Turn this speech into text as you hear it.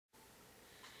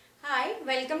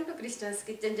welcome to Krishna's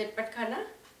Kitchen Jetpat Khana.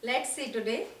 Let's see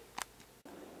today.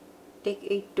 Take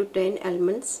 8 to 10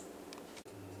 almonds.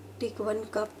 Take 1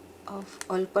 cup of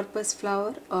all-purpose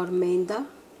flour or maida,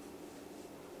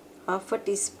 half a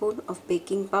teaspoon of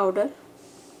baking powder,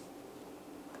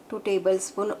 2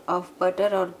 tablespoons of butter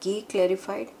or ghee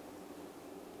clarified,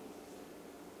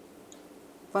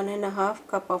 1.5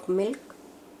 cup of milk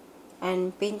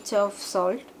and pinch of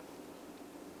salt.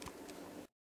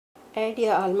 Add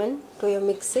your almond to your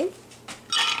mixing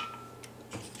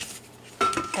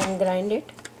and grind it.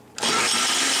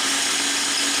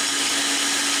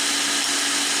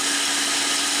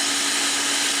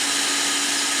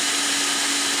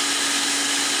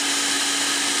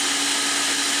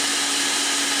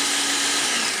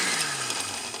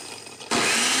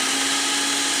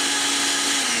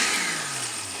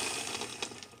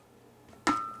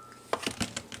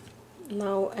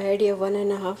 Now add your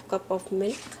 1.5 cup of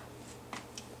milk.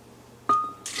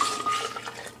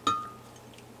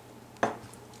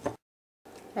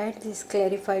 Add this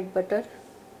clarified butter.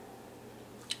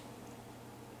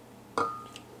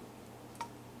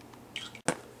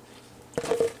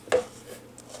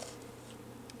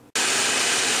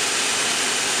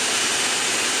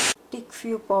 Take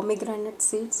few pomegranate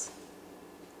seeds,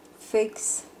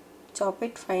 figs, chop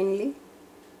it finely,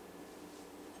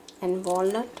 and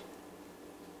walnut.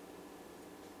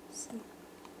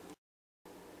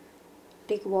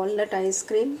 Take walnut ice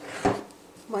cream,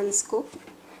 1 scoop,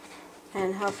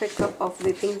 and half a cup of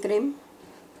whipping cream.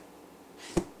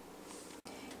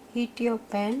 Heat your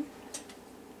pan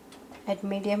at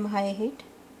medium-high heat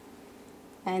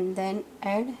and then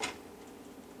add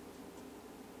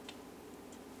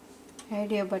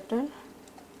your butter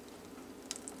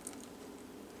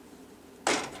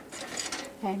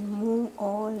and move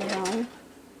all around.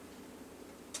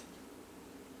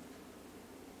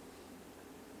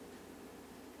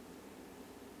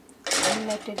 And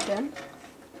let it done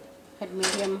at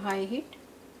medium-high heat.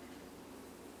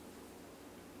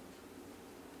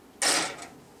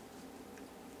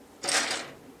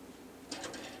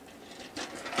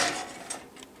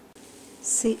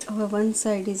 See, our one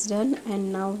side is done,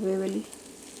 and now we will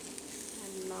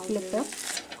flip up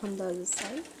on the other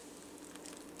side.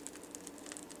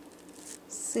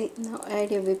 See, now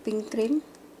add your whipping cream.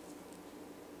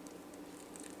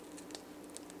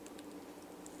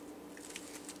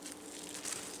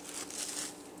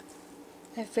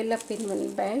 I fill up in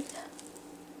one bag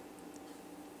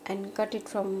and cut it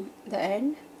from the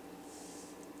end.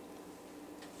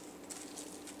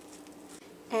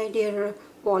 Add your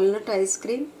walnut ice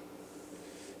cream,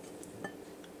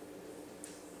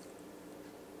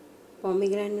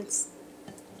 pomegranate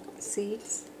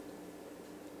seeds,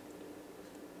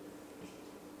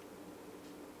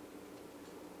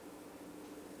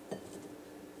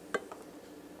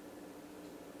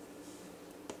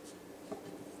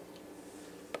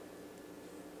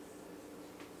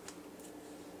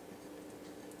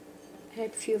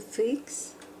 add few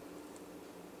figs,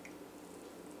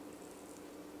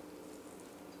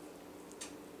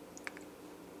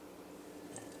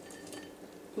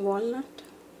 walnut,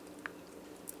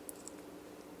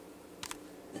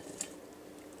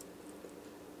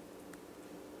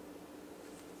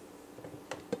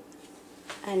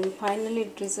 and finally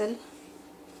drizzle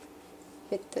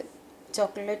with the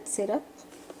chocolate syrup.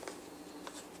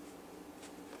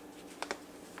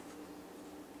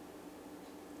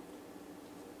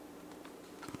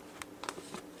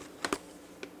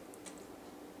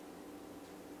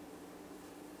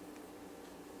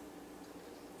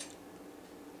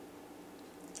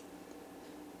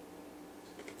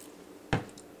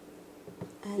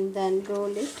 And then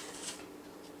roll it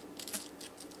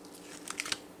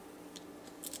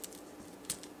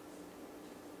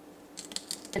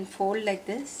and fold like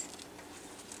this,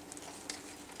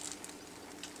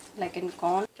 like in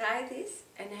corn. Try this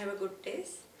and have a good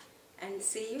taste, and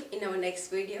see you in our next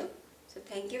video. So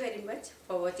thank you very much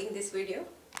for watching this video.